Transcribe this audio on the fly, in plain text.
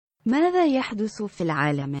ماذا يحدث في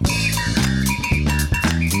العالم؟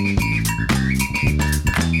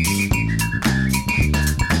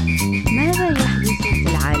 ماذا يحدث في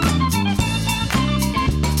العالم؟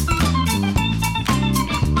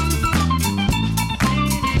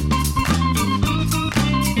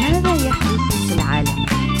 ماذا يحدث في العالم؟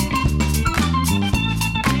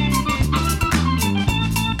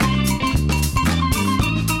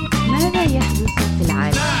 ماذا يحدث في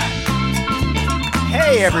العالم؟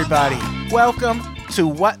 Hey everybody, welcome to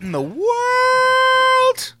What in the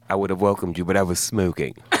World? I would have welcomed you, but I was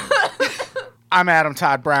smoking. I'm Adam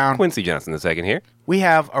Todd Brown. Quincy Johnson II here. We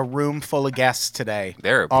have a room full of guests today.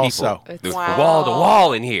 There are people. Also, There's wall to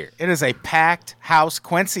wall in here. it is a packed house.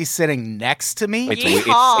 Quincy's sitting next to me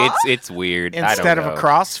It's weird. instead of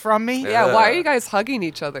across from me. Yeah, why are you guys hugging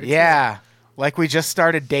each other? Yeah, like we just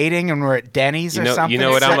started dating and we're at Denny's or something. You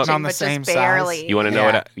know what I'm sitting on the but same just barely. size. You want to know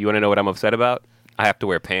Yeah. you want to know what I'm upset about? I have to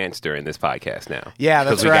wear pants during this podcast now. Yeah,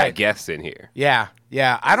 that's Because we right. got guests in here. Yeah.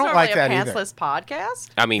 I don't like that a either. pantsless podcast.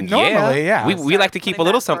 I mean, Normally, yeah. We like to keep a Putting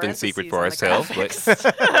little that something secret for parentheses ourselves, on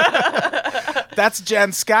but That's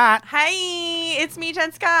Jen Scott. Hi, it's me,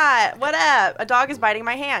 Jen Scott. What up? A dog is biting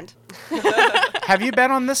my hand. Have you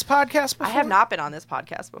been on this podcast before? I have not been on this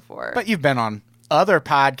podcast before. But you've been on other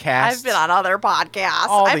podcasts. I've been on other podcasts.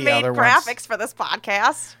 All I've the made other ones. graphics for this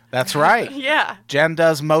podcast. That's right. Yeah. Jen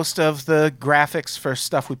does most of the graphics for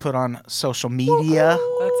stuff we put on social media,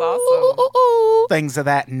 That's awesome. things of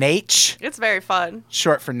that nature. It's very fun.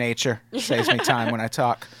 Short for nature. Saves me time when I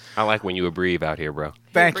talk. I like when you breathe out here, bro.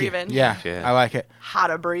 Thank you. breathing. Yeah, Yeah. I like it. How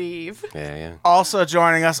to breathe. Yeah. Also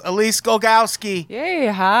joining us, Elise Golgowski. Yay,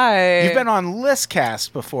 hi. You've been on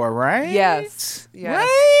Listcast before, right? Yes.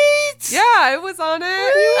 Right? Yeah, I was on it.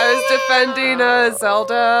 I was defending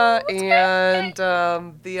Zelda and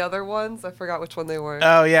the other ones. I forgot which one they were.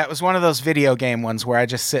 Oh, yeah. It was one of those video game ones where I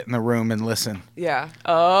just sit in the room and listen. Yeah.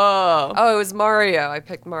 Oh. Oh, it was Mario. I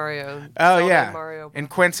picked Mario. Oh, Zelda yeah. and Mario. And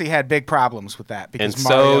Quincy had big problems with that because And so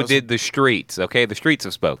Mario's- did the streets, okay? The streets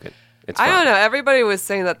have spoken. It's I fine. don't know. Everybody was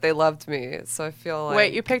saying that they loved me, so I feel like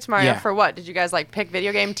Wait, you picked Mario Yeah. for what? Did you guys pick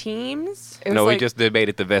video game teams? It was No, we like- just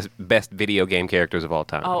debated the best video game characters of all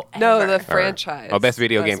time. no ever. the franchise. Oh, best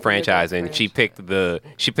video game Best franchise, and she picked the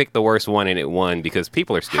worst one, and it won because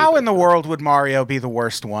people are stupid. How in the world would Mario be the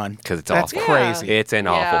worst one? 'Cause it's That's awful. crazy. It's an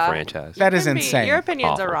awful Yeah. franchise. That is Could be. insane. Your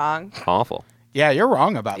opinions Awful. are wrong. Awful. Yeah, you're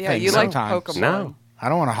wrong about Yeah, things you like sometimes. Pokemon. No. I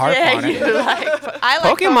don't want to harp on it. I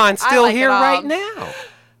like Pokemon's I still like it here all. right now.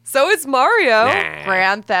 So is Mario. Nah.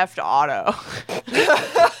 Grand Theft Auto.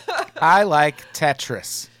 I like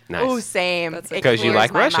Tetris. Nice. Ooh, same. That's It 'Cause you clears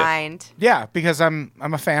like my Russia. Mind. Yeah, because I'm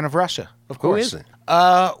a fan of Russia, of Who course. isn't?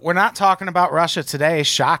 We're not talking about Russia today,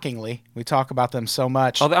 shockingly. We talk about them so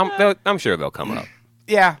much. Oh, I'm sure they'll come up.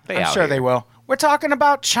 Yeah, They I'm out sure here. they will. We're talking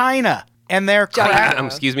about China and their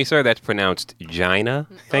Excuse me, sir. That's pronounced Gina.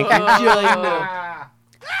 Thank you. That's what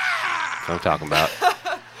I'm talking about.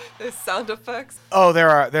 There's sound effects. Oh,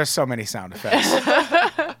 there's so many sound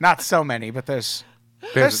effects. Not so many, but there's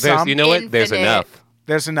some. You know what? There's Infinite. enough.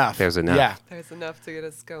 There's enough. There's enough. Yeah. There's enough to get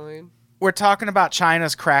us going. We're talking about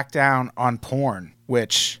China's crackdown on porn,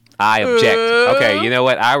 which I object. Okay, you know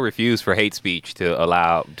what? I refuse for hate speech to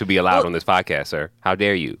be allowed on this podcast, sir. How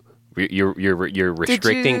dare you? You're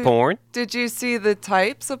restricting porn. Did you see the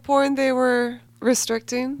types of porn they were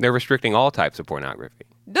restricting? They're restricting all types of pornography.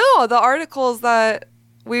 No, the articles that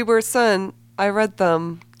we were sent, I read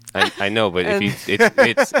them. I know, but if you,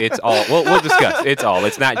 it's all. We'll discuss. It's all.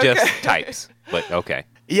 It's not just types. But okay.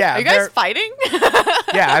 yeah, Are you guys fighting?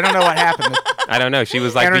 yeah, I don't know what happened. I don't know. She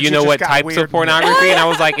was like, "Do Energy you know just what got types weird. of pornography?" And I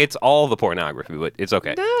was like, "It's all the pornography, but it's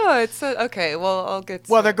okay." No, it's okay. Well, I'll get.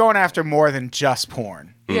 To Well, they're going after more than just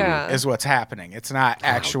porn. Yeah. Is what's happening. It's not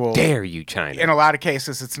actual. Dare you, China? In a lot of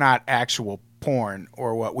cases, it's not actual porn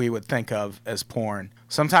or what we would think of as porn.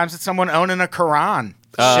 Sometimes it's someone owning a Quran.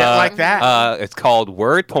 Shit like that. It's called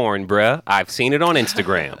word porn, bruh. I've seen it on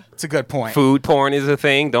Instagram. It's a good point. Food porn is a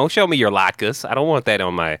thing. Don't show me your latkes. I don't want that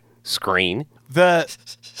on my screen. The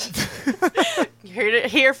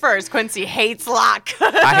Here first, Quincy hates lock.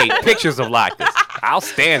 I hate pictures of latkes. I'll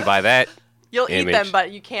stand by that. You'll eat Image. them,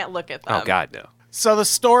 but you can't look at them. Oh, God, no. So the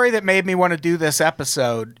story that made me want to do this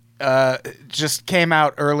episode just came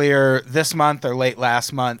out earlier this month or late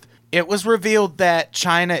last month. It was revealed that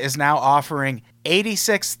China is now offering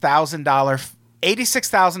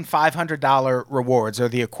 $86,500 rewards, or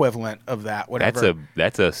the equivalent of that, whatever.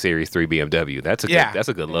 That's a Series 3 BMW. That's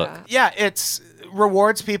a good look. Yeah, it's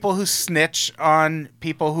rewards people who snitch on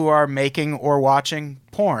people who are making or watching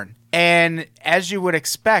porn. And as you would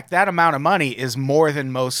expect, that amount of money is more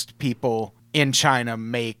than most people in China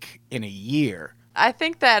make in a year. I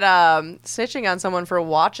think that snitching on someone for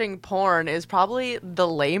watching porn is probably the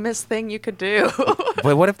lamest thing you could do.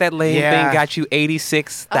 But what if that lame Yeah. thing got you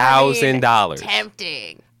 $86,000?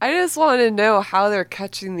 Tempting. I just want to know how they're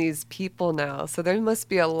catching these people now. So there must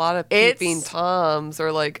be a lot of peeping It's- toms,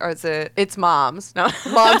 or like, or is it It's moms. No.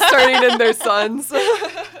 moms turning in their sons?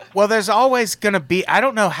 Well, there's always going to be, I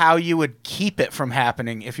don't know how you would keep it from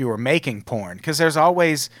happening if you were making porn, because there's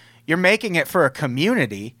always, you're making it for a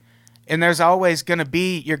community, and there's always going to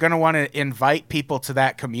be, you're going to want to invite people to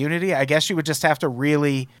that community. I guess you would just have to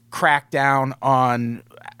really crack down on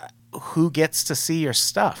who gets to see your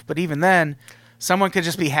stuff. But even then, someone could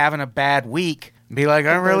just be having a bad week and be like,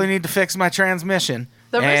 I really need to fix my transmission.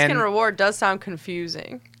 The risk and reward does sound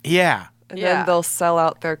confusing. Yeah. And Yeah. then they'll sell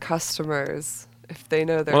out their customers if they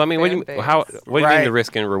know their Well, I mean, what do you fan mean base. the Right.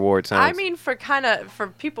 risk and reward sounds? I mean, for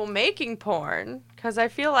people making porn, because I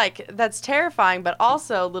feel like that's terrifying, but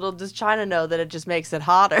also little does China know that it just makes it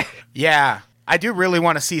hotter. Yeah. I do really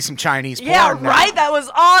want to see some Chinese porn Yeah, now. right. That was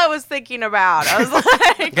all I was thinking about. I was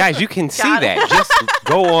like, Guys, you can see Got it. that. Just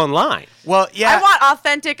go online. Well, yeah. I want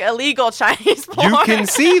authentic, illegal Chinese porn. You can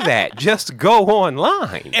see that. Just go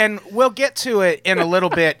online. And we'll get to it in a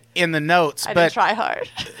little bit in the notes, I but didn't try hard.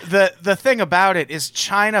 the thing about it is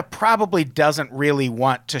China probably doesn't really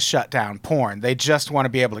want to shut down porn. They just want to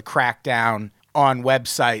be able to crack down on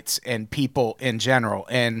websites and people in general.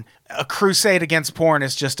 And a crusade against porn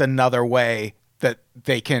is just another way that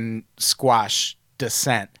they can squash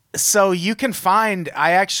dissent. So you can find,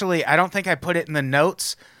 I don't think I put it in the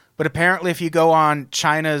notes, but apparently if you go on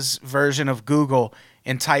China's version of Google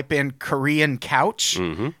and type in Korean couch,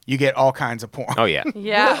 you get all kinds of porn. Oh, yeah.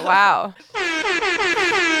 Yeah, wow.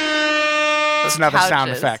 That's another sound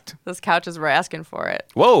Couches. effect. Those couches were asking for it.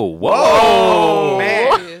 Whoa. Oh,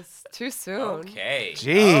 man. Jeez, too soon. Okay.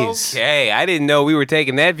 Jeez. Okay. I didn't know we were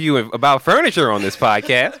taking that view about furniture on this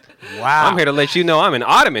podcast. Wow. I'm here to let you know I'm an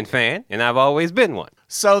Ottoman fan, and I've always been one.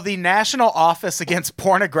 So the National Office Against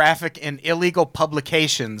Pornographic and Illegal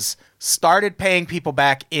Publications started paying people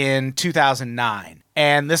back in 2009.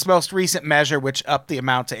 And this most recent measure, which upped the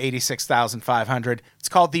amount to $86,500, it's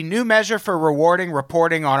called the New Measure for Rewarding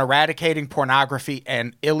Reporting on Eradicating Pornography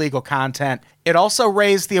and Illegal Content. It also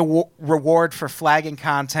raised the reward for flagging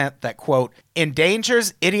content that, quote,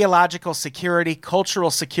 endangers ideological security, cultural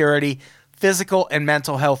security, physical and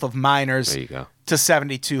mental health of minors There you go. to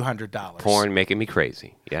 $7,200. Porn making me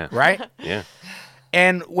crazy. Yeah. Right? Yeah.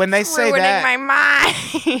 And when they say Ruining that, my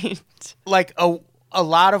mind. like a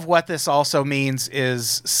lot of what this also means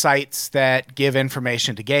is sites that give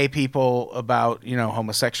information to gay people about,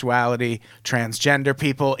 homosexuality, transgender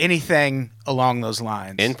people, anything along those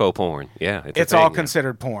lines. Info porn. Yeah. a It's all thing now.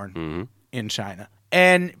 considered porn in China.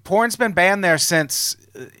 And porn's been banned there since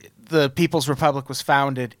the People's Republic was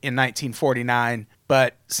founded in 1949,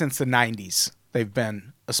 but since the 90s, they've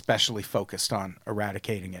been especially focused on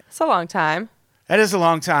eradicating it. It's a long time. That is a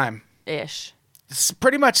long time. Ish. It's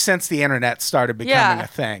pretty much since the internet started becoming Yeah. a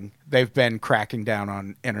thing, they've been cracking down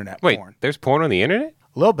on internet Wait, porn. there's porn on the internet?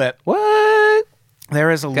 A little bit. What? There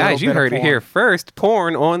is a little Guys, bit you of heard it porn. here first.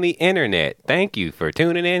 Porn on the internet. Thank you for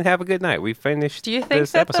tuning in. Have a good night. We finished Do you think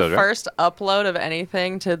this that episode, the right? first upload of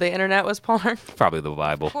anything to the internet was porn? Probably the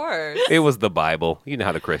Bible. Of course. It was the Bible. You know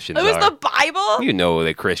how the Christians It was are. the Bible? You know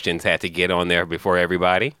that Christians had to get on there before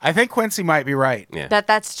everybody. I think Quincy might be right. Yeah.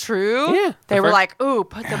 That's true? Yeah, They the were first- like, ooh,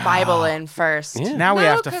 put the Bible in first. Yeah. Now we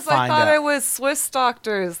No, have to because find I thought out. it was Swiss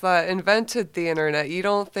doctors that invented the internet. You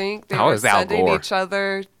don't think they Oh, were it's Al sending Gore. each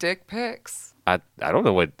other dick pics? I don't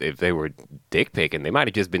know if they were dick picking. They might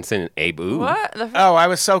have just been sending Abe Ooh. What? The Oh, I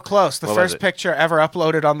was so close. The What was first it? picture ever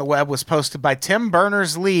uploaded on the web was posted by Tim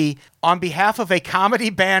Berners-Lee on behalf of a comedy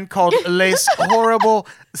band called Les Horribles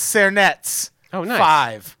Cernettes. Oh, nice.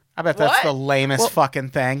 5. I bet that's What? the lamest fucking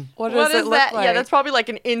thing. What What does it is look that? like? Yeah, that's probably like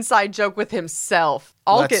an inside joke with himself.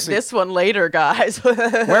 I'll Let's get see. this one later, guys.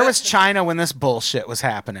 Where was China when this bullshit was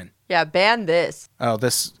happening? Yeah, ban this. Oh,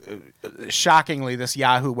 shockingly, this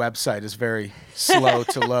Yahoo website is very slow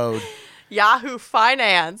to load. Yahoo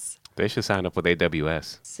Finance. They should sign up with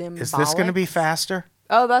AWS. Symbolic. Is this going to be faster?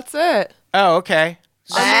 Oh, that's it. Oh, okay.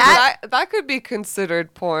 That could be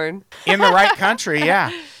considered porn. In the right country,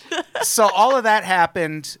 yeah. So all of that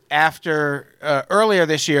happened after earlier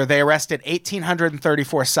this year. They arrested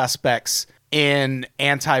 1,834 suspects in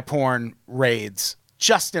anti-porn raids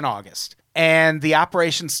just in August. And the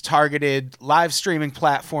operations targeted live streaming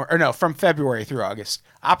from February through August.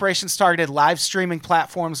 Operations targeted live streaming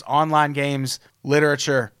platforms, online games,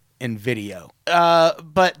 literature, and video.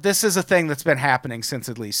 But this is a thing that's been happening since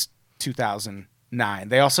at least 2009.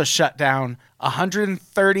 They also shut down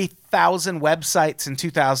 130,000 websites in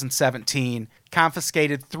 2017,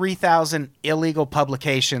 confiscated 3,000 illegal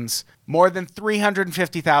publications, more than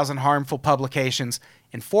 350,000 harmful publications,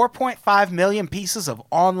 and 4.5 million pieces of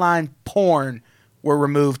online porn were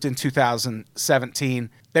removed in 2017.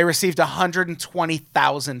 They received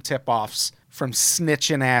 120,000 tip-offs from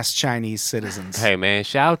snitching-ass Chinese citizens. Hey, man,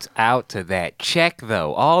 shouts out to that check,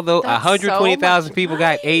 though. Although That's 120,000 so people much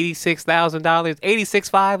got $86,000,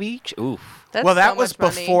 $86,500 each. Oof. That's Well, that so was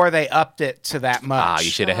much money. before they upped it to that much. Ah,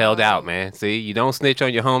 you should have held out, man. See, you don't snitch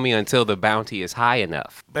on your homie until the bounty is high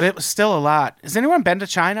enough. But it was still a lot. Has anyone been to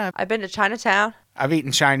China? I've been to Chinatown. I've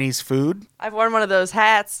eaten Chinese food. I've worn one of those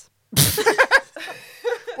hats.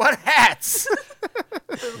 What hats?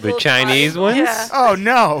 The Chinese ones? Yeah. Oh,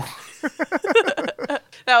 no.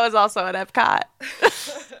 That was also at Epcot.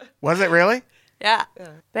 Was it really? Yeah.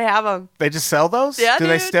 They have them. They just sell those? Yeah, Do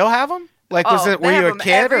they dude. still have them? Like, was Oh, it? they Were have you a 'em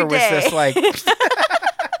kid, every or was this day. like?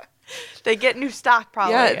 They get new stock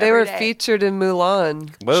probably. Yeah, they were every day. featured in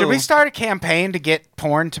Mulan. Whoa. Should we start a campaign to get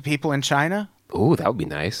porn to people in China, Ooh, that would be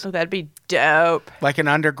nice. Oh, that'd be dope. like an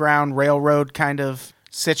underground railroad kind of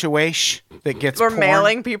situation that gets We're porn?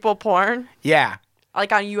 mailing people porn, Yeah,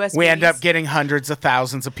 like on USB. we end up getting hundreds of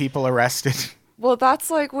thousands of people arrested. Well, that's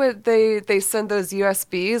like what they send those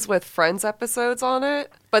USBs with Friends episodes on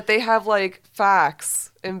it, but they have like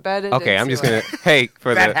facts embedded. Okay, I'm into just it. gonna. Hey,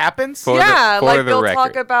 for That the happens. for Yeah, the, for like the they'll record.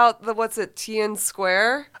 talk about the what's it, Tiananmen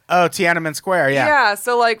Square. Oh, Tiananmen Square. Yeah.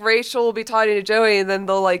 So like Rachel will be talking to Joey, and then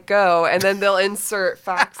they'll like go, and then they'll insert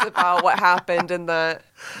facts about what happened in the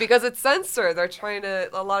because it's censored. They're trying to.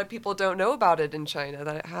 A lot of people don't know about it in China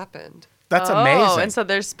that it happened. That's Oh, amazing. and so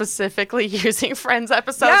they're specifically using Friends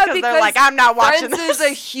episodes Yeah, because they're like, I'm not watching Friends this. is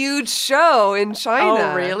a huge show in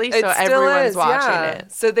China. Oh, really? It So still everyone's is, watching yeah.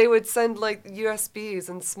 it. So they would send like USBs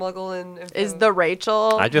and smuggle in. Info. Is the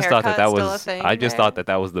Rachel I just thought that haircut that still a was. thing I just there? thought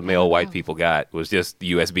that was the mail white people got was just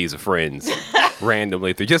USBs of Friends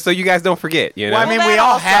randomly through, just so you guys don't forget. You know. Well, I mean, Well, we that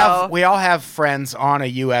all also- have friends on a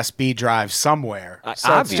USB drive somewhere, so it's just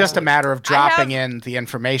a obviously. matter of I dropping have in the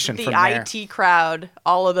information the from there. IT crowd,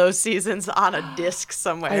 all of those seasons on a disc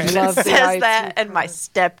somewhere. I and love it the says IT that, and my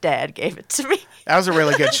stepdad gave it to me. That was a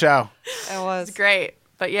really good show. It was It's great.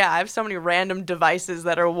 But yeah, I have so many random devices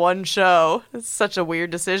that are one show. It's such a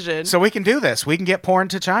weird decision. So we can do this. We can get porn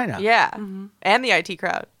to China. yeah, and the IT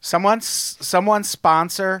crowd. Someone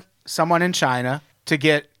sponsor someone in China to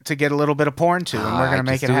get a little bit of porn to, and we're gonna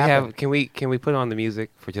make it happen. Can we put on the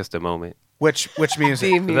music for just a moment? Which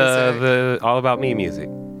music? the music. The All About Me music,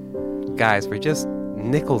 guys. For just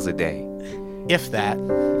nickels a day, If that.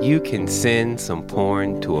 you can send some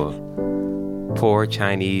porn to a poor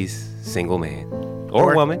Chinese single man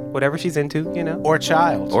or Or- woman, whatever she's into, you know, Or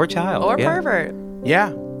child. or child, Or yeah. pervert.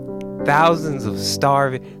 Yeah. Thousands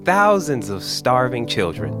of starving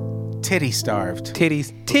children, Titty starved.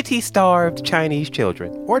 titty starved Chinese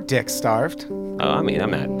children. Or dick starved. Oh, I mean, I'm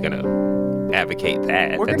not gonna advocate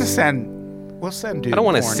that. We'll That's- send dude I don't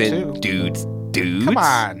want to porn send too. dudes. Come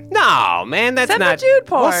on. No, man, that's Send not. the dude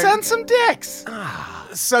porn. We'll send some dicks.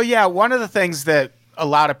 So yeah, one of the things that a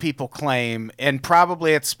lot of people claim, and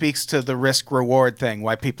probably it speaks to the risk reward thing,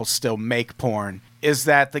 why people still make porn, is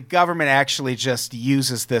that the government actually just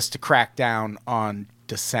uses this to crack down on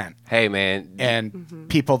dissent Hey, man, and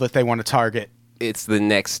people that they want to target. it's the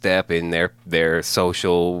next step in their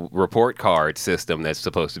social report card system that's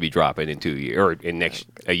supposed to be dropping in 2 years or in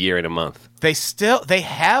a year and a month. They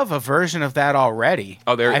have a version of that already.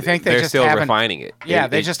 Oh, I think they they're just still haven't- refining it. Yeah,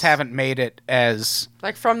 they It's- just haven't made it as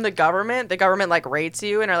Like from the government like rates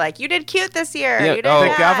you and are like, you did cute this year. Yeah, You did oh. the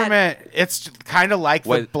bad." government. It's kind of like the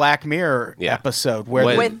What- Black Mirror Yeah. episode where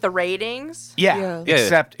What- with the ratings. Yeah. Yeah,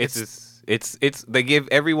 except it's they give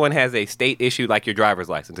everyone has a state issued like your driver's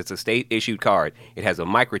license. It's a state issued card. It has a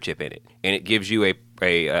microchip in it, and it gives you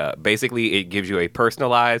basically it gives you a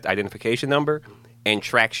personalized identification number and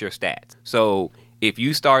tracks your stats. So if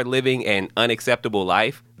you start living an unacceptable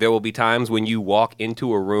life, there will be times when you walk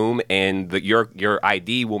into a room and your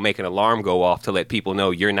ID will make an alarm go off to let people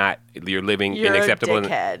know you're living You're a unacceptable.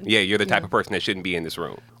 dickhead. Yeah, you're the type of person that shouldn't be in this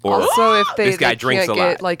room. Or Also, if this guy they drinks can't a lot.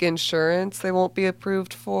 get like insurance, they won't be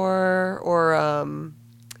approved for. Or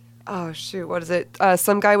oh shoot, what is it?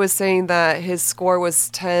 Some guy was saying that his score was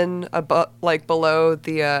 10 below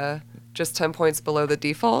the just 10 points below the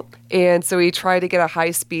default, and so he tried to get a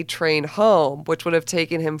high-speed train home, which would have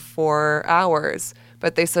taken him 4 hours.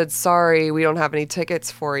 But they said, sorry, we don't have any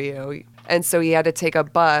tickets for you. And so he had to take a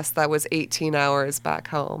bus that was 18 hours back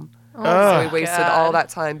home. So he wasted God. all that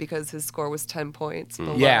time because his score was 10 points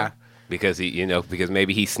below. yeah. because because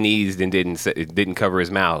maybe he sneezed and didn't cover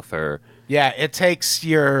his mouth or Yeah, it takes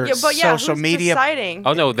your social who's media. deciding?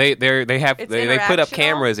 oh no they It's put up interactional?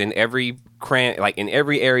 cameras in every like in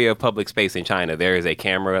every area of public space in China, there is a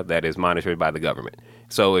camera that is monitored by the government.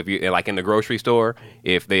 So if you like in the grocery store,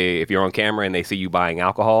 if you're on camera and they see you buying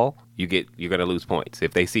alcohol, you're gonna lose points.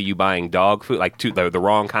 If they see you buying dog food, like the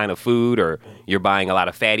wrong kind of food, or you're buying a lot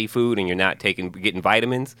of fatty food and you're not getting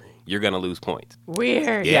vitamins, you're gonna lose points.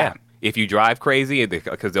 Weird. Yeah. If you drive crazy,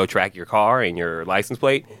 because they'll track your car and your license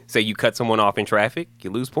plate, say you cut someone off in traffic, you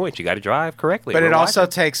lose points. You got to drive correctly. But We're it also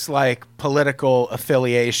watching. takes like political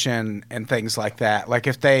affiliation and things like that. Like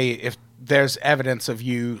if there's evidence of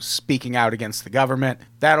you speaking out against the government,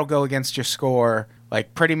 that'll go against your score.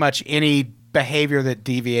 Like pretty much any behavior that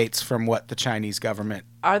deviates from what the Chinese government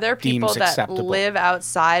Are there people deems that acceptable. live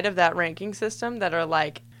outside of that ranking system that are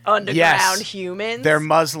like underground Yes. humans? They're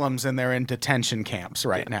Muslims and they're in detention camps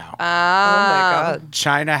right now. Oh my god.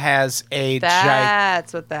 China has a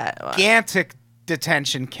That's what that was. gigantic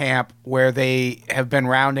detention camp where they have been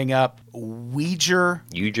rounding up Uyghur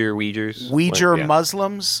Uyghurs.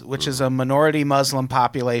 Muslims, which is a minority Muslim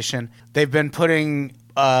population. They've been putting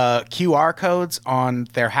QR codes on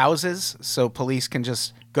their houses so police can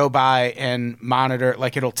just go by and monitor.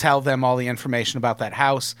 Like it'll tell them all the information about that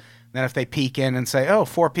house. Then if they peek in and say, oh,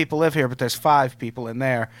 4 people live here, but there's 5 people in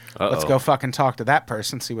there, let's go fucking talk to that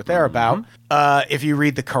person, see what they're about. If you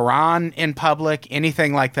read the Quran in public,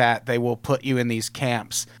 anything like that, they will put you in these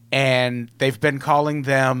camps. And they've been calling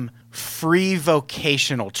them free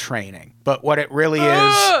vocational training. But what it really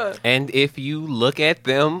is... And if you look at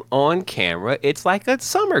them on camera, it's like a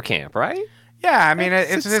summer camp, right? Yeah, I mean,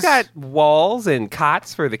 it's It's got walls and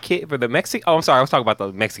cots for the Mexican. Oh, I'm sorry, I was talking about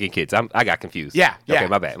the Mexican kids. I got confused. Yeah. Okay,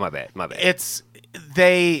 my bad.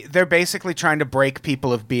 They're basically trying to break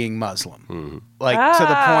people of being Muslim, like to the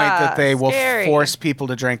point that they will scary. force people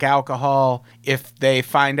to drink alcohol. If they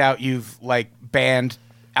find out you've like banned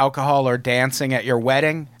alcohol or dancing at your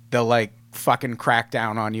wedding, they'll like fucking crack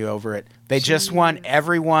down on you over it. They just want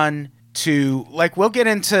everyone to like. We'll get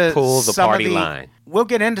into Pull the some party of line. We'll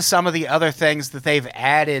get into some of the other things that they've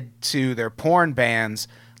added to their porn bans.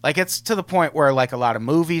 Like it's to the point where like a lot of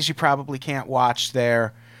movies you probably can't watch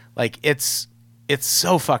there. Like it's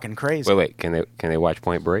so fucking crazy. Wait. Can they watch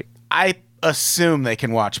Point Break? I assume they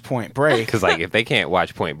can watch Point Break. Because like if they can't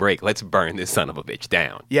watch Point Break, let's burn this son of a bitch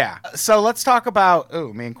down. Yeah. So let's talk about.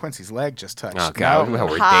 Oh, me and Quincy's leg just touched. Oh god, No,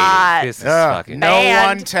 we're Hot. dating. This is Ugh. fucking. No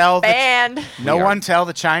one tell the Banned. no We are- one tell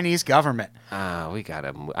the Chinese government. I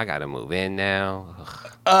gotta move in now.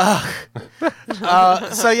 Ugh.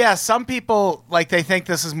 So yeah, some people like they think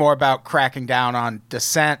this is more about cracking down on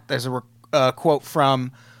dissent. There's a quote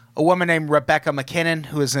from a woman named Rebecca McKinnon,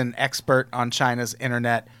 who is an expert on China's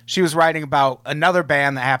internet. She was writing about another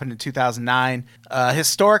ban that happened in 2009.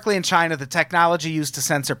 Historically in China, the technology used to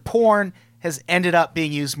censor porn has ended up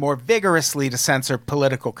being used more vigorously to censor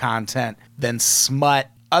political content than smut.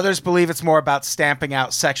 Others believe it's more about stamping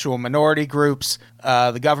out sexual minority groups.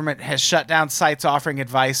 The government has shut down sites offering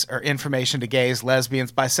advice or information to gays,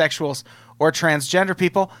 lesbians, bisexuals, or transgender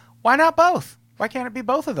people. Why not both? Why can't it be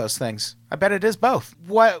both of those things? I bet it is both.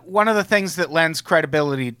 One of the things that lends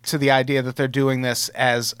credibility to the idea that they're doing this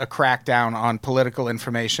as a crackdown on political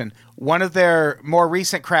information, one of their more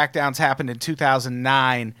recent crackdowns happened in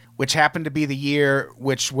 2009, which happened to be the year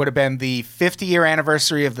which would have been the 50-year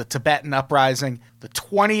anniversary of the Tibetan uprising, the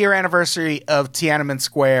 20-year anniversary of Tiananmen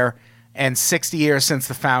Square, and 60 years since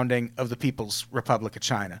the founding of the People's Republic of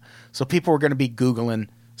China. So people were going to be Googling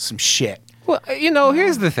some shit. Well,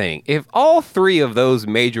 here's the thing. If all 3 of those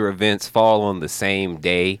major events fall on the same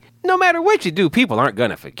day, no matter what you do, people aren't going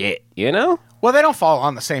to forget, Well, they don't fall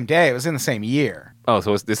on the same day. It was in the same year. Oh,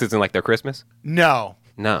 so this isn't like their Christmas? No.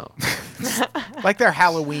 No. Like their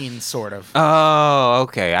Halloween, sort of. Oh,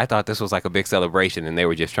 okay. I thought this was like a big celebration and they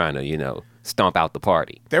were just trying to, stomp out the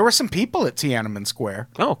party. There were some people at Tiananmen Square.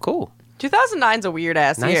 Oh, cool. 2009's a weird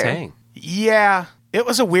ass Nice year. hang. Yeah. It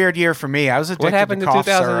was a weird year for me. I was addicted happened to in cough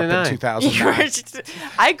syrup 2009? in 2009.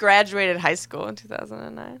 I graduated high school in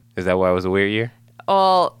 2009. Is that why it was a weird year?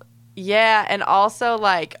 Well, yeah, and also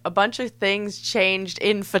like a bunch of things changed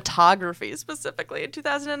in photography specifically in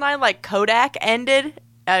 2009. Like Kodak ended,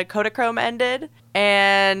 Kodachrome ended,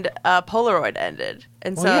 and Polaroid ended.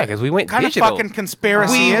 And Well, yeah, because we went What kind digital. of fucking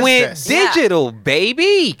conspiracy We is went this? digital,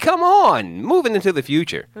 baby. Come on. Moving into the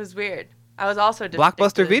future. it was weird. I was also Blockbuster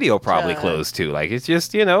addicted Video probably to- closed too. Like, it's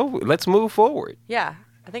just, let's move forward. Yeah,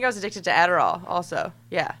 I think I was addicted to Adderall also.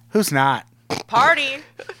 Yeah, Who's not? party.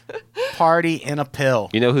 Party in a pill.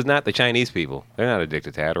 You know who's not? The Chinese people. They're not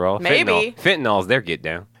addicted to Adderall. Maybe. Fentanyl's their get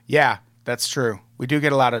down. Yeah, that's true. We do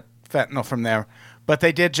get a lot of fentanyl from there. But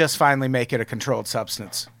they did just finally make it a controlled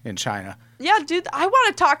substance in China. Yeah, dude, I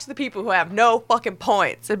want to talk to the people who have no fucking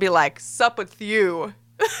points and be like, sup with you.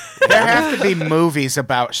 There have to be movies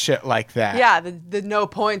about shit like that. Yeah, the no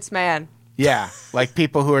points man. Yeah, like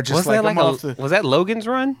people who are just Was like, that like I'm off the- was that Logan's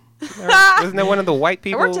Run? Wasn't that one of the white I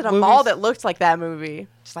people? worked at a movies? mall that looked like that movie,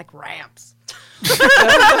 just like ramps.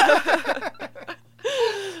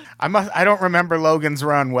 I don't remember Logan's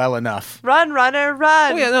Run well enough. Run, runner,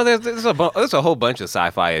 run. Oh, yeah, no, there's a whole bunch of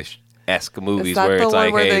sci-fi-esque movies Is that where the it's one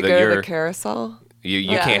like, where hey, they go to you're the carousel? you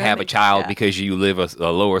Yeah. can't I have a think- child yeah. because you live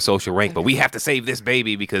a lower social rank, but we have to save this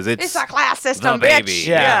baby because It's a class system, the baby. bitch.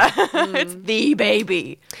 Yeah. It's the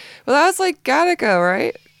baby. Well, that was like Gattaca,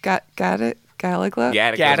 right? Got it? Galaga?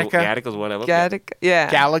 Gattaca's one of them. Gattaca?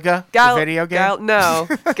 Yeah. Galaga, Gal- the video game. no,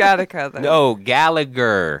 Gattaca. Then. No,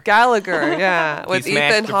 Gallagher. Gallagher, yeah. With smashed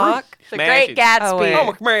Ethan the Hawke. The Smash Great it. Gatsby. Oh, wait.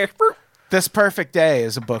 Oh, my fruit. This Perfect Day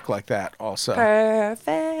is a book like that also,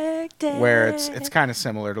 Perfect day. where it's kind of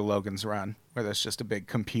similar to Logan's Run, where there's just a big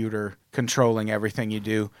computer controlling everything you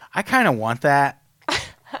do. I kind of want that.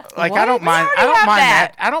 Like I don't mind. I already don't have mind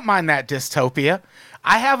that. that. I don't mind that dystopia.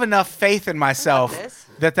 I have enough faith in myself this.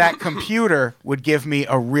 that computer would give me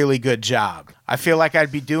a really good job. I feel like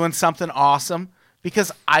I'd be doing something awesome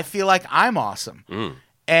because I feel like I'm awesome.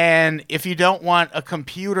 And if you don't want a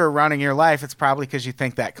computer running your life, it's probably because you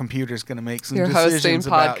think that computer's going to make some You're hosting decisions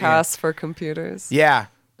about you. podcasts for computers. Yeah,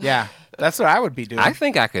 yeah. That's what I would be doing. I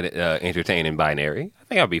think I could entertain in binary. I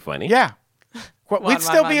think I'd be funny. yeah. Well, we'd One,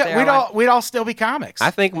 still one, be one, zero, we'd all still be comics.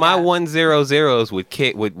 I think my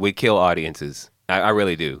 100s would kill audiences. I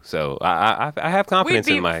really do. So I have confidence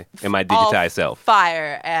We'd in be my all digitized self.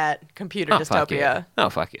 Fire at computer Oh, fuck dystopia. yeah. Oh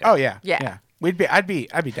fuck yeah. oh yeah, Yeah. I'd be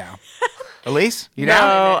down. Elise, you down?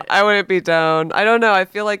 No, I wouldn't be down. I don't know. I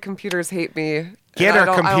feel like computers hate me. Get and her, I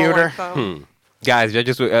don't computer. like them.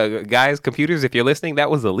 Guys, computers, if you're listening, that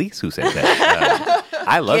was Elise who said that.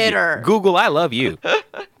 I love Get you. her. Google, I love you.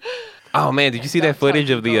 Oh man, did you see that footage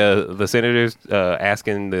of the senators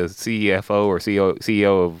asking the CFO or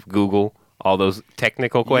CEO of Google all those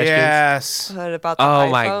technical questions? Yes. What about the Oh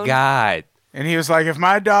iPhone? my God. And he was like, if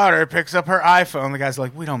my daughter picks up her iPhone, the guy's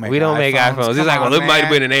like, we don't make make iPhones. He's Come like, well, on, it might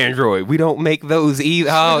have man." been an Android. We don't make those either.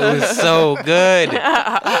 Oh, it was so good.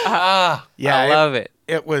 Ah, Yeah, I love it.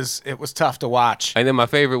 It was tough to watch. And then my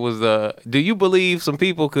favorite was do you believe some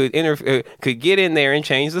people could get in there and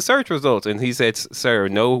change the search results? And he said, sir,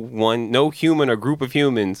 no human or group of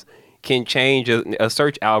humans can change a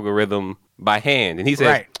search algorithm by hand. And he said,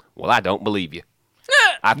 Right. well, I don't believe you.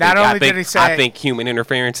 Not only did he say- I think human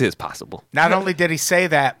interference is possible. Not only did he say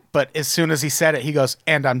that, but as soon as he said it, he goes,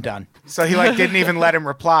 and I'm done. So he didn't even let him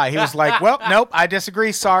reply. He was like, well, nope, I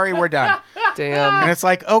disagree. Sorry, we're done. Damn. And it's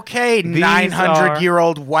like, okay,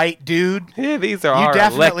 900-year-old white dude. Yeah, these are You our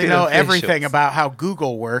definitely elected know officials. everything about how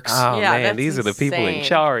Google works. Oh Yeah, man, that's these are the people in insane.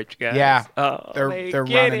 charge, guys. Yeah, oh, they're they running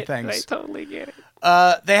get it. things. They totally get it.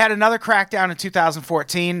 They had another crackdown in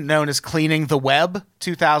 2014 known as Cleaning the Web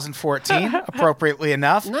 2014, appropriately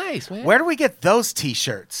enough. Nice, man. Where do we get those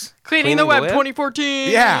T-shirts? Cleaning the Web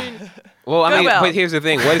 2014. Yeah. Well, I mean, Go but here's the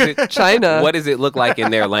thing. What is it? China. What does it look like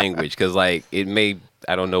in their language? Because it may.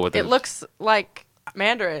 I don't know what It looks like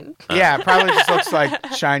Mandarin. Yeah, it probably just looks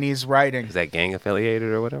like Chinese writing. Is that gang affiliated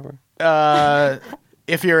or whatever?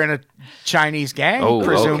 If you're in a Chinese gang, Oh, okay.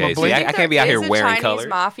 presumably. See, I can't be out here wearing Chinese colors.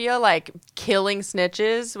 mafia killing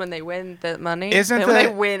snitches when they win the money. Isn't when the- they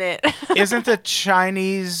win it? Isn't the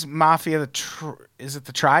Chinese mafia is it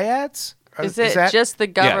the triads? Is it that- just the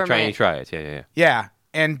government? Yeah, Chinese triads. Yeah. Yeah,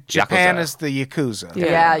 and Japan Yakuza. is the Yakuza.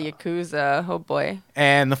 Yeah, Yakuza. Oh boy.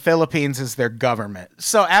 And the Philippines is their government.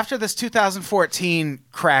 So after this 2014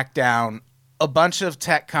 crackdown, a bunch of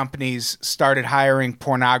tech companies started hiring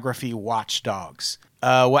pornography watchdogs.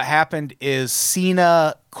 What happened is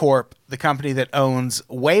Sina Corp, the company that owns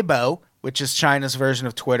Weibo, which is China's version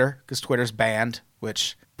of Twitter, because Twitter's banned,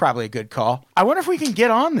 which probably a good call. I wonder if we can get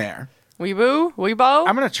on there. Weibo?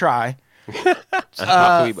 I'm going to try.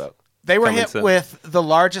 Weibo. They were Coming hit soon. with the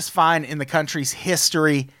largest fine in the country's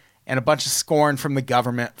history and a bunch of scorn from the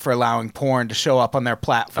government for allowing porn to show up on their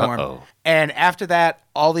platform. Uh-oh. And after that,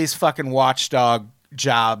 all these fucking watchdog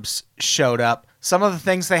jobs showed up. Some of the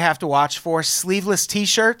things they have to watch for: sleeveless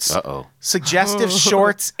t-shirts, Uh-oh. suggestive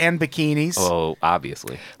shorts and bikinis. Oh,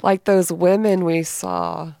 obviously. Like those women we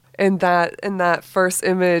saw in that first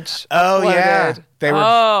image. Oh, yeah. uploaded. They were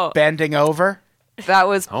Oh. bending over. That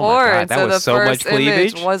was Oh my porn. God, that so was the so first much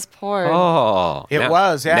image cleavage? was porn. Oh, It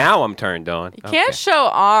was, yeah. Now I'm turned on. You can't show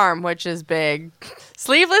arm, which is big.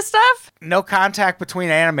 Sleeveless stuff? No contact between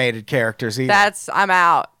animated characters either. I'm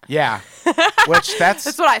out. Yeah. Which that's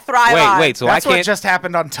That's what I thrive on. Wait. So That's I what can't. just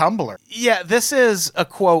happened on Tumblr. Yeah, this is a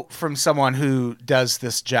quote from someone who does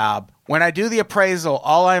this job. When I do the appraisal,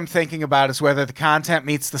 all I'm thinking about is whether the content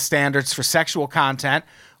meets the standards for sexual content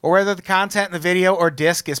or whether the content in the video or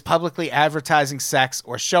disc is publicly advertising sex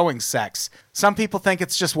or showing sex. Some people think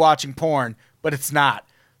it's just watching porn, but it's not.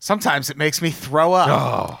 Sometimes it makes me throw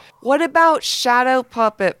up. What about shadow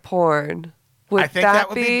puppet porn? Would I think that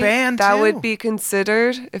would be banned, That too. would be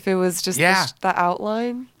considered if it was just Yeah. the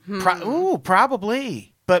outline.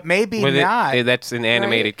 Probably, but maybe Well, not. that's an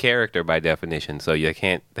animated character by definition, so they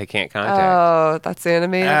can't contact. Oh, that's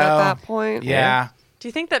animated at Oh, that point. Yeah. Do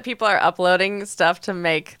you think that people are uploading stuff to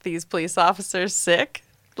make these police officers sick?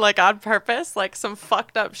 Like on purpose? Like some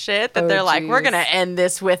fucked up shit that Oh, they're like, we're geez. going to end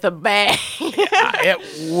this with a bang.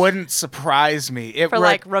 It wouldn't surprise me. For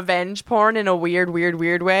like revenge porn in a weird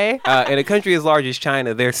way. In a country as large as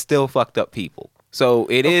China, there's still fucked up people. So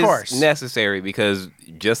it is course. necessary because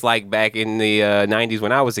just like back in the 90s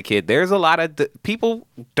when I was a kid, there's a lot of people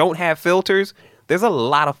don't have filters. There's a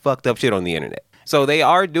lot of fucked up shit on the internet. So they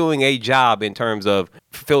are doing a job in terms of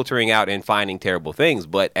filtering out and finding terrible things.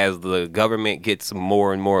 But as the government gets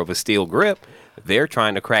more and more of a steel grip, they're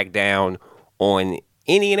trying to crack down on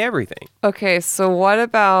any and everything. Okay, so what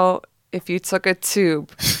about if you took a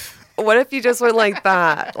tube? What if you just went like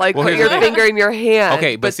that? Like Well, put here's your the thing. finger in your hand,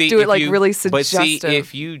 Okay, but see, do it if like you, really But suggestive. see,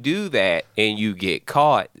 if you do that and you get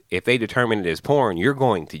caught, if they determine it as porn, you're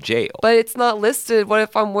going to jail. But it's not listed. What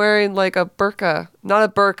if I'm wearing like a burqa? Not a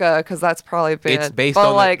burqa, because that's probably banned. It's based but on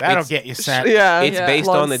the- like, That'll it's- get you sent. yeah, It's based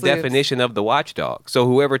long on the sleeves. definition of the watchdog. So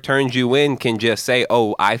whoever turns you in can just say,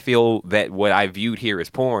 "Oh, I feel that what I viewed here is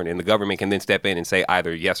porn," and the government can then step in and say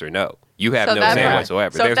either yes or no. You have So no that say per-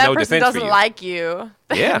 whatsoever. So There's if that no person defense for doesn't you. like you,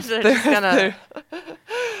 Yeah. they're just gonna.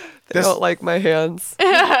 They don't like my hands.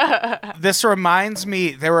 This reminds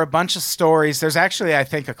me, there were a bunch of stories. There's actually, I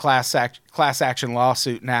think, a class action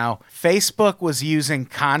lawsuit now. Facebook was using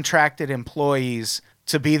contracted employees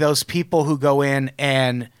to be those people who go in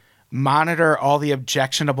and monitor all the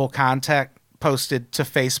objectionable content posted to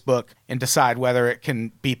Facebook and decide whether it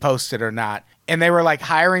can be posted or not. And they were like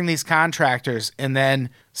hiring these contractors and then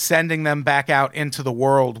sending them back out into the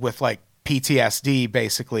world with like PTSD,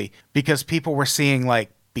 basically, because people were seeing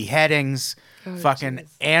like beheadings, fucking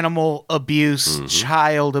animal abuse,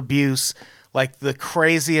 child abuse, like the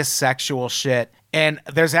craziest sexual shit. And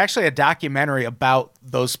there's actually a documentary about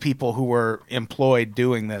those people who were employed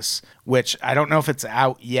doing this, which I don't know if it's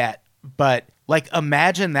out yet, but like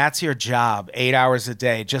imagine that's your job, 8 hours a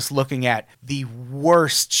day, just looking at the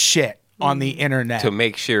worst shit on the internet. to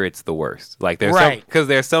make sure it's the worst. Like there's Right. because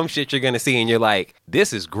there's some shit you're gonna see and you're like,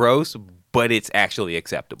 this is gross, but it's actually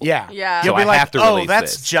acceptable. Yeah. Yeah. You'll So be I like, have to oh, release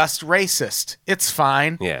that's this." just racist. It's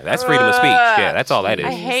fine. Yeah, that's freedom of speech. Yeah, that's all that is.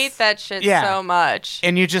 I hate that shit Yeah. so much.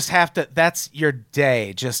 And you just have to, that's your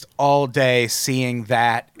day, just all day seeing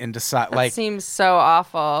that and decide, That like, seems so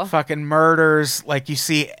awful. fucking murders. Like, you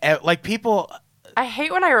see, like, people, I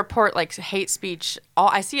hate when I report like hate speech.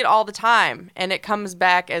 I see it all the time, and it comes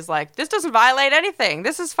back as like, this doesn't violate anything.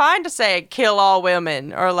 This is fine to say kill all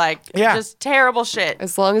women or like Yeah. just terrible shit.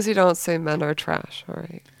 As long as you don't say men are trash, all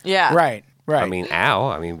right? Yeah. right. I mean, ow.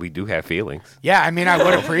 I mean, we do have feelings. Yeah, I mean, I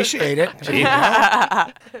would appreciate it.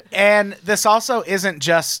 And this also isn't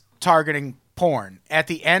just targeting porn. At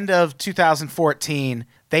the end of 2014,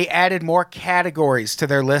 they added more categories to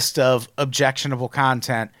their list of objectionable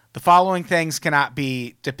content. The following things cannot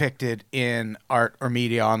be depicted in art or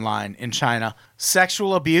media online in China: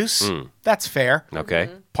 sexual abuse, that's fair. Okay.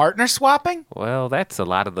 Partner swapping, Well, that's a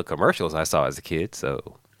lot of the commercials I saw as a kid.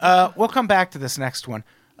 So we'll come back to this next one.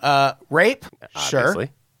 Rape, sure.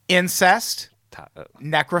 Obviously. Incest,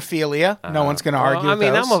 necrophilia. No one's going to argue I with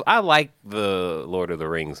mean, those. I like the Lord of the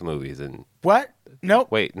Rings movies and What?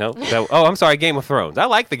 Nope. wait, no. I'm sorry, Game of Thrones. I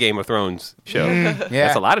like the Game of Thrones show. yeah.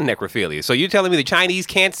 That's a lot of necrophilia. So you're telling me the Chinese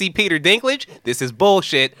can't see Peter Dinklage? This is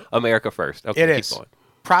bullshit. America first. Okay, It keep is. going.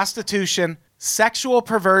 Prostitution, sexual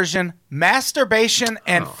perversion, masturbation,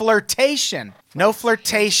 and flirtation. No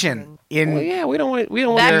flirtation in. Well, yeah, we don't want. We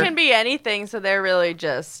don't That want. can be anything, so they're really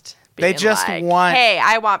just They being just like, want- hey,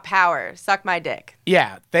 I want power. Suck my dick.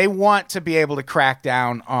 Yeah, they want to be able to crack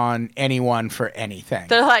down on anyone for anything.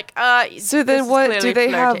 They're like, So this then is what? clearly Do they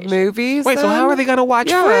have flirtation. movies? Wait, so then? how are they gonna watch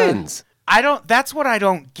Yeah. Friends? I don't. That's what I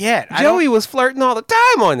don't get. Joey was flirting all the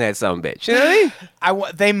time on that sumbitch. You know what I mean?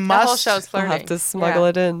 They The must. whole show's I'll flirting. have to smuggle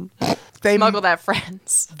it in. They Smuggle that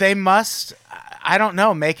friends. They must. I don't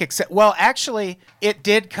know. Make accept. Well, actually, it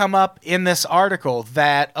did come up in this article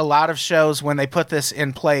that a lot of shows, when they put this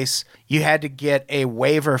in place, you had to get a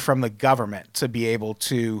waiver from the government to be able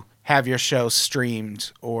to have your show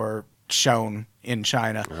streamed or shown in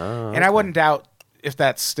China. And I wouldn't doubt if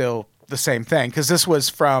that's still the same thing because this was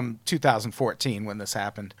from 2014 when this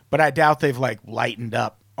happened. But I doubt they've like lightened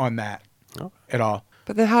up on that at all.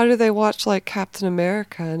 But then how do they watch like Captain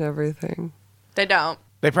America and everything? They don't.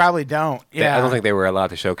 They probably don't. Yeah, I don't think they were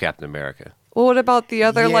allowed to show Captain America. Well, what about the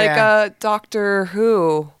other Yeah. Doctor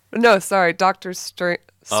Who? No, sorry, Doctor Strange.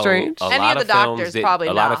 A Any lot of the films doctors probably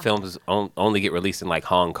A lot not. of films only get released in like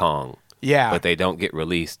Hong Kong, Yeah, but they don't get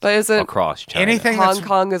released But isn't across China. anything Hong that's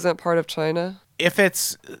Kong isn't part of China? if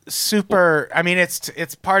it's super. I mean, it's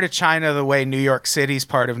part of China the way New York City's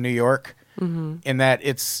part of New York, in that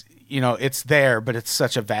it's it's there, but it's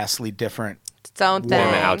such a vastly different. Its own in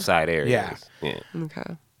thing. the outside areas. Yeah.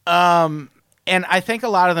 Okay. And I think a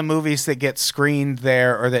lot of the movies that get screened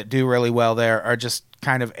there or that do really well there are just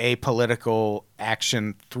kind of apolitical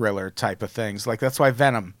action thriller type of things. Like that's why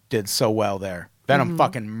Venom did so well there. Venom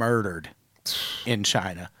fucking murdered in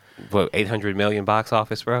China. What, 800 million box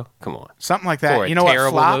office, bro? Come on. Something like that. For a You know what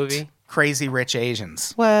terrible flopped? movie? Crazy Rich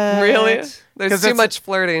Asians. Really? There's 'Cause too it's- much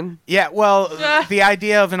flirting. Yeah, well, the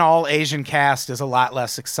idea of an all Asian cast is a lot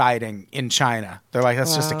less exciting in China. They're like,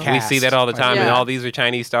 that's just a Wow. cast. We see that all the time, and Yeah. all these are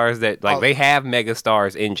Chinese stars that, like, they have mega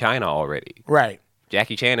stars in China already. Right.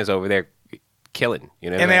 Jackie Chan is over there killing,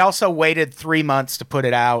 And they also waited 3 months to put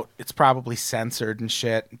it out. It's probably censored and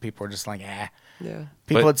shit. And people were just like, eh. Yeah.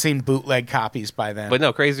 People But- had seen bootleg copies by then. But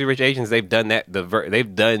no, Crazy Rich Asians, they've done that.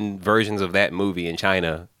 They've done versions of that movie in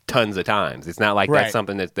China tons of times. It's not like Right. that's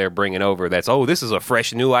something that they're bringing over. That's this is a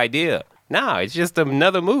fresh new idea. No, it's just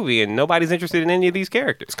another movie, and nobody's interested in any of these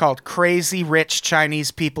characters. It's called Crazy Rich Chinese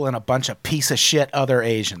People and a Bunch of Piece of Shit Other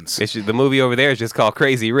Asians. It's just, the movie over there is just called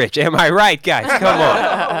Crazy Rich. Am I right, guys? Come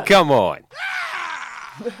on, come on.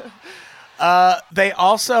 They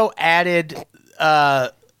also added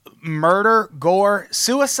murder, gore,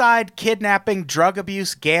 suicide, kidnapping, drug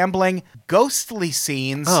abuse, gambling, ghostly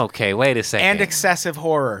scenes, Okay, wait a second. and excessive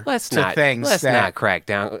horror let's to not things let's that not crack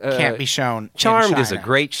down. can't be shown. in Charmed is a China.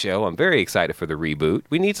 great show. I'm very excited for the reboot.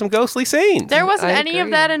 We need some ghostly scenes. There wasn't I any of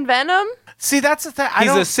agree. that in Venom. See, that's the thing. He's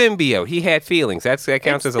a symbiote. He had feelings. That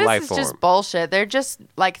counts as a life This form. is just bullshit. They're just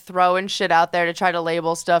like throwing shit out there to try to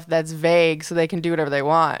label stuff that's vague so they can do whatever they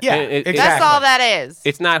want. Yeah, Exactly. That's all that is.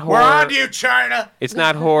 It's not horror. We're on to you, China. It's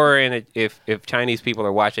not horror, and if Chinese people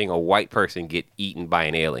are watching a white person get eaten by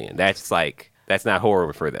an alien, that's not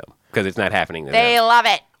horror for them because it's not happening to They them. love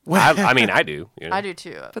it. I mean, I do. You know? I do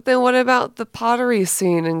too. But then what about the pottery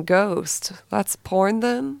scene in Ghost? That's porn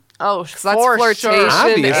then? Oh, That's for flirtation sure.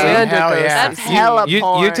 Obviously. and a Hell ghost yeah. That's scene. hella You're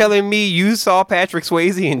porn. telling me you saw Patrick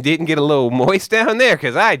Swayze and didn't get a little moist down there?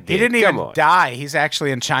 Because I did. He didn't Come even on. die. He's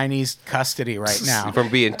actually in Chinese custody right now. From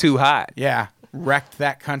being too hot. Yeah, wrecked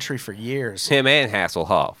that country for years. Him and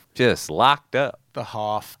Hasselhoff just locked up. The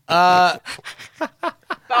Hoff. Off.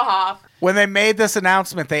 When they made this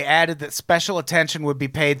announcement, they added that special attention would be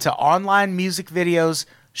paid to online music videos,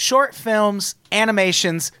 short films,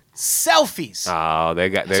 animations, selfies Oh,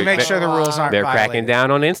 to make sure the rules aren't they're violated. cracking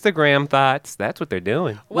down on Instagram thoughts. That's what they're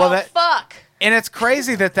doing. Well, Well, that- fuck. And it's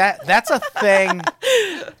crazy that's a thing.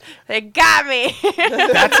 They got me.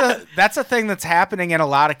 That's a thing that's happening in a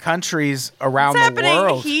lot of countries around It's the happening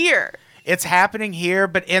world. here. It's happening here,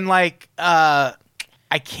 but in like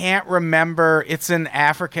I can't remember. It's an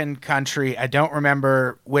African country. I don't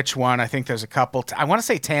remember which one. I think there's a couple. I want to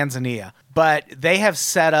say Tanzania, but they have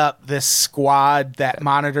set up this squad that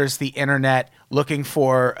monitors the internet looking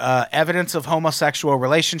for evidence of homosexual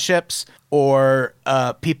relationships or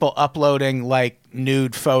people uploading like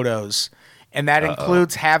nude photos. And that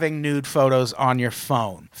includes having nude photos on your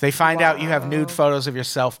phone. If they find out you have nude photos of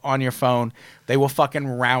yourself on your phone, they will fucking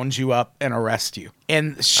round you up and arrest you.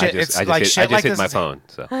 And shit, I just shit like hit this my is- phone.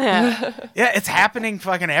 So Yeah, it's happening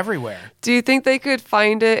fucking everywhere. Do you think they could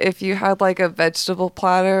find it if you had like a vegetable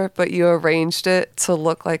platter, but you arranged it to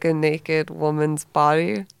look like a naked woman's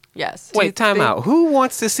body? Yes. wait, time think- out. Who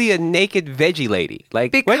wants to see a naked veggie lady?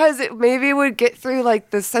 Like what? Because it maybe would get through like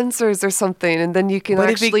the sensors or something, and then you can But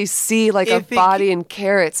if it- actually see like a if it- body and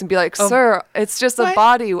carrots and be like, "Sir, it's just a What?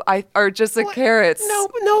 body, or just a carrots."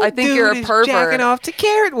 No, I think dude you're a is pervert. jacking off to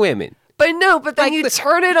carrot women. But then you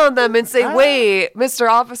turn it on them and say, "Wait, Mr.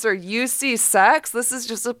 Officer, you see sex? This is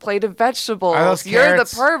just a plate of vegetables. Are those You're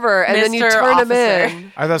carrots- the pervert," and then you Mr. turn them Officer.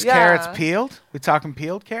 in. Are those Yeah. carrots peeled? We talking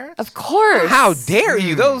peeled carrots? Of course. How dare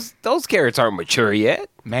you? Those carrots aren't mature yet.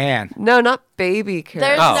 Man, No, not baby carrots.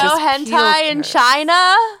 There's Oh. no Just hentai peeled in carrots.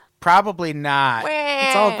 China. probably not.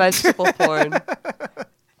 It's all vegetable porn.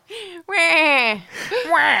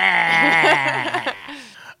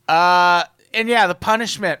 And yeah, the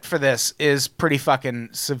punishment for this is pretty fucking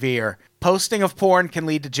severe. Posting of porn can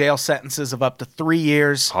lead to jail sentences of up to 3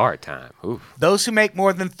 years. Hard time. Oof. Those who make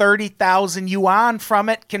more than 30,000 yuan from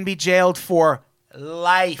it can be jailed for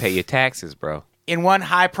life. Pay your taxes, bro. In one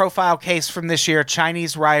high-profile case from this year,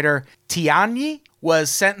 Chinese writer Tianyi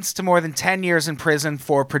was sentenced to more than 10 years in prison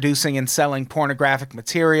for producing and selling pornographic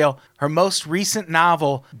material. Her most recent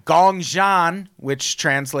novel, Gongzhan, which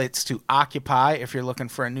translates to Occupy if you're looking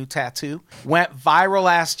for a new tattoo, went viral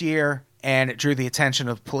last year, and it drew the attention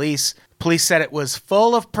of police. Police said it was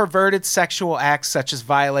full of perverted sexual acts such as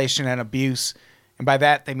violation and abuse. And by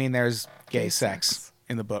that, they mean there's gay sex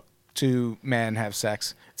in the book. 2 men have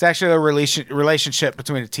sex. It's actually a relationship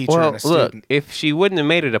between a teacher and a student. Look, if she wouldn't have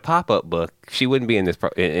made it a pop-up book, she wouldn't be in this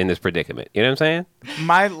predicament. You know what I'm saying?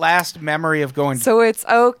 My last memory of going... So it's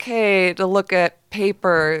okay to look at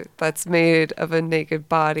paper that's made of a naked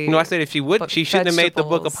body. No, I said if she would, she shouldn't have made the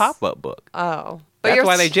book a vegetables. pop-up book. Oh. That's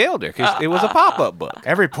why they jailed her, because it was a pop-up book.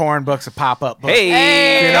 Every porn book's a pop-up book.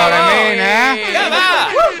 Hey! You know what I mean,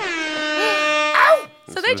 huh?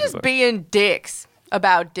 So they just being dicks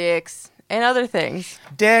about dicks and other things.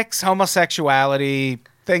 Dicks, homosexuality,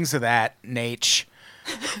 things of that nature.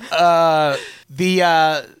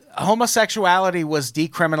 The homosexuality was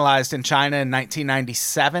decriminalized in China in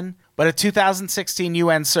 1997, but a 2016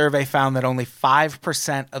 UN survey found that only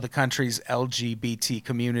 5% of the country's LGBT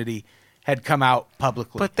community had come out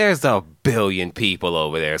publicly. But there's a billion people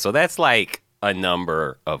over there, so that's like a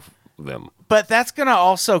number of them. But that's going to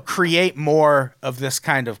also create more of this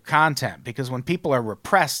kind of content, because when people are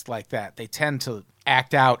repressed like that, they tend to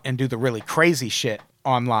act out and do the really crazy shit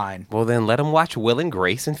online. Well, then let them watch Will and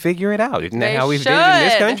Grace and figure it out. Isn't that They how we've did it in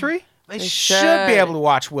this should. country? They They should be should. able to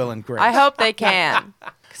watch Will and Grace. I hope they can.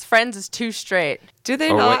 Because Friends is too straight. Do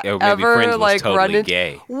they Or not maybe Friends ever was like totally run into...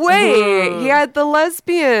 gay. Wait, he had the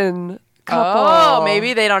lesbian couple. Oh,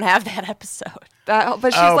 maybe they don't have that episode. That,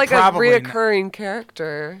 but she's Oh, like a probably not. reoccurring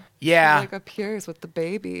character. Yeah. She like appears with the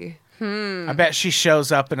baby. I bet she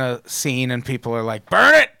shows up in a scene and people are like,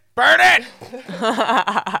 burn it! Burn it!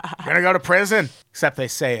 You're gonna go to prison. Except they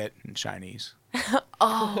say it in Chinese.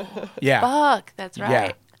 Yeah. Fuck, that's Yeah.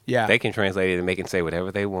 right. Yeah. They can translate it and make it say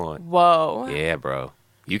whatever they want. Whoa. Yeah, bro.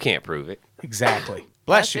 You can't prove it. Exactly.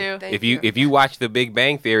 Bless you. If you watch The Big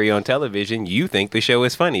Bang Theory on television, you think the show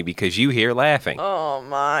is funny because you hear laughing. Oh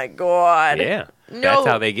my god. Yeah. No. That's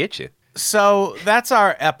how they get you. So that's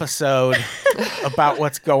our episode about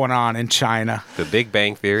what's going on in China. The Big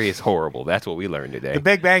Bang Theory is horrible. That's what we learned today. The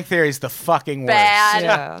Big Bang Theory is the fucking worst. Bad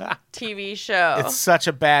Yeah. TV show. It's such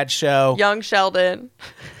a bad show. Young Sheldon.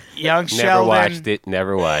 Young Never Sheldon. watched it.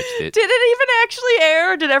 Never watched it. Did it even actually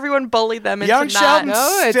air? Or did everyone bully them into Young not? Sheldon's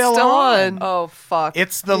No, it's still still on. on. Oh fuck.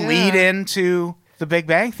 It's the Yeah. lead into The Big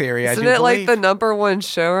Bang Theory. Isn't I do it like believe. the #1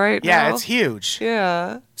 show right now? Yeah, it's huge.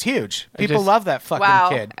 Yeah. It's huge. People just- love that fucking Wow.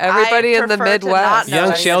 kid. Everybody I in the prefer to not Midwest. know Young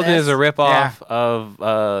any of Sheldon this. is a ripoff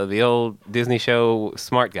of the old Disney show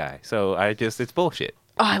Smart Guy. So it's bullshit.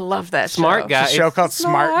 Oh, I love that Smart show. Guy. It's a show It's- called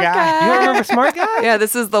Smart Smart Guy. Guy. You don't remember Smart Guy? Yeah,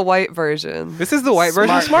 this is the white version. This is the white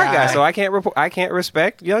version of Smart Smart Guy. Guy. So I can't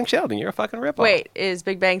respect Young Sheldon. You're a fucking ripoff. Wait, is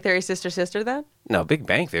Big Bang Theory sister then? No, Big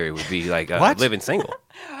Bang Theory would be like What? living single.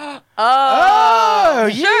 Oh,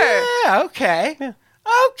 Sure. yeah. Okay.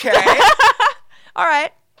 Okay. All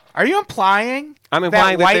right. Are you implying I'm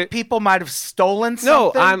implying that white they're- people might have stolen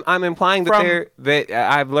No, something? I'm implying that from-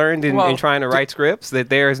 I've learned in Whoa. trying to write scripts that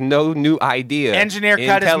there is no new idea. Engineer in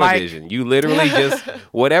cut his mic. television. You literally just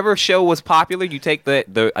whatever show was popular, you take the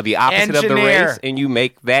opposite of the Engineer. race and you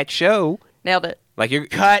make that show. Nailed it. Like you're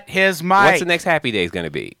Cut his mic. What's the next Happy Days going to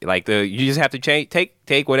be? Like you just have to change,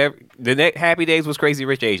 take whatever. The next Happy Days was Crazy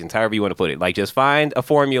Rich Asians, however you want to put it. Like just find a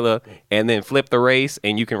formula and then flip the race,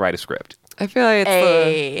 and you can write a script. I feel like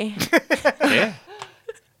it's Yeah,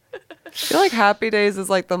 I feel like Happy Days is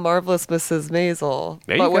like the Marvelous Mrs. Maisel,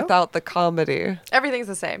 There you but go. without the comedy. Everything's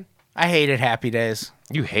the same. I hated Happy Days.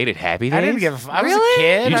 you hated Happy Days. I didn't give a I was a Really?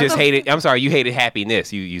 kid. You I just was- hated. I'm sorry. You hated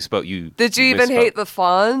happiness. You spoke. You Did you even misspoke. hate the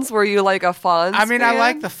Fonz? Were you like a Fonz I mean, I fan?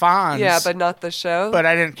 like the Fonz. Yeah, but not the show. But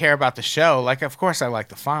I didn't care about the show. Like, of course I like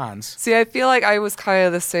the Fonz. See, I feel like I was kind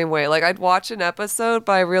of the same way. Like, I'd watch an episode,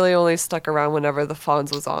 but I really only stuck around whenever the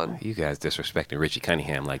Fonz was on. You guys disrespecting Richie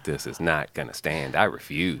Cunningham like this is not gonna stand. I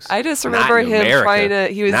refuse. I just Not remember in him America, trying to.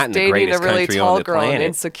 He was not in the dating a greatest really country on tall the girl and planet.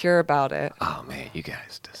 insecure about it. Oh man, you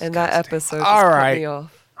guys. Disgusting. And that episode just All put right. me off.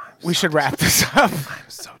 We should wrap this up. I'm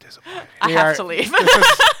so disappointed. I We have are- to leave. This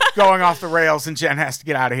is going off the rails and Jen has to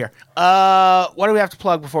get out of here. What do we have to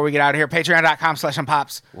plug before we get out of here?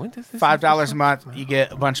 Patreon.com/unpops. When does this $5 a month. You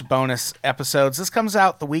get a bunch of bonus episodes. This comes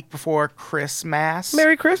out the week before Christmas.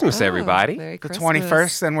 Merry Christmas, everybody. Merry the Christmas.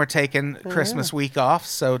 21st, then we're taking Christmas week off,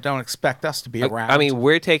 so don't expect us to be around. I mean,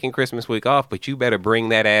 we're taking Christmas week off, but you better bring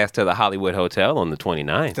that ass to the Hollywood Hotel on the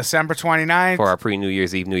 29th December 29th, for our pre-New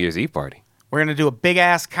Year's Eve party. we're going to do a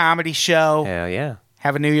big-ass comedy show. Hell yeah.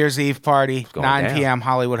 Have a New Year's Eve party, going 9 down. p.m.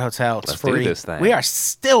 Hollywood Hotel. It's Let's do free. this thing. We are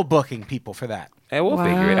still booking people for that. And we'll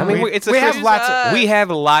figure it. I mean, We- it's a we have Christmas- lots of- we have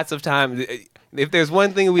lots of time. If there's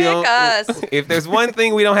one thing we Pick don't, us. if there's one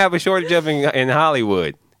thing we don't have a shortage of in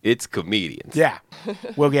Hollywood, it's comedians. Yeah,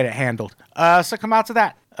 we'll get it handled. So come out to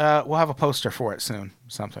that. We'll have a poster for it soon.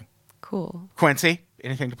 Something. Cool. Quincy,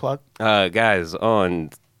 anything to plug? Guys, on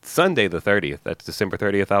Sunday the 30th, that's December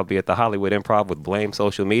 30th, I'll be at the Hollywood Improv with Blame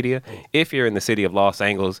Social Media. If you're in the city of Los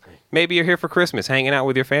Angeles, maybe you're here for Christmas, hanging out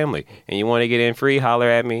with your family, and you want to get in free, holler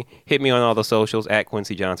at me. Hit me on all the socials, at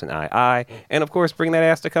Quincy Johnson II. And, of course, bring that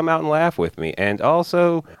ass to come out and laugh with me. And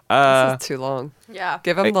also... This is too long. Yeah.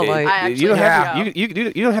 Give him the light. I actually you don't have have to,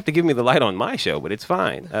 you don't have to give me the light on my show, but it's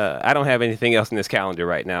fine. I don't have anything else in this calendar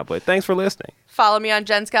right now, but thanks for listening. Follow me on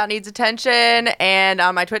Jen Scott Needs Attention and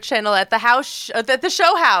on my Twitch channel at the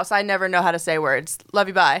Show House. I never know how to say words. Love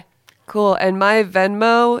you. Bye. Cool. And my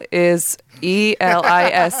Venmo is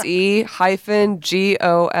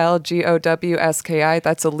ELISE-GOLGOWSKI.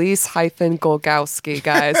 That's Elise-Golgowski,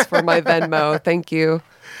 guys, for my Venmo. Thank you.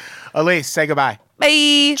 Elise, say goodbye.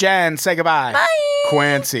 Bye. Jen, say goodbye. Bye.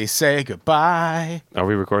 Quincy, say goodbye. Are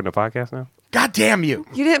we recording a podcast now? God damn you.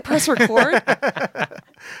 You didn't press record?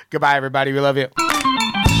 Goodbye, everybody. We love you.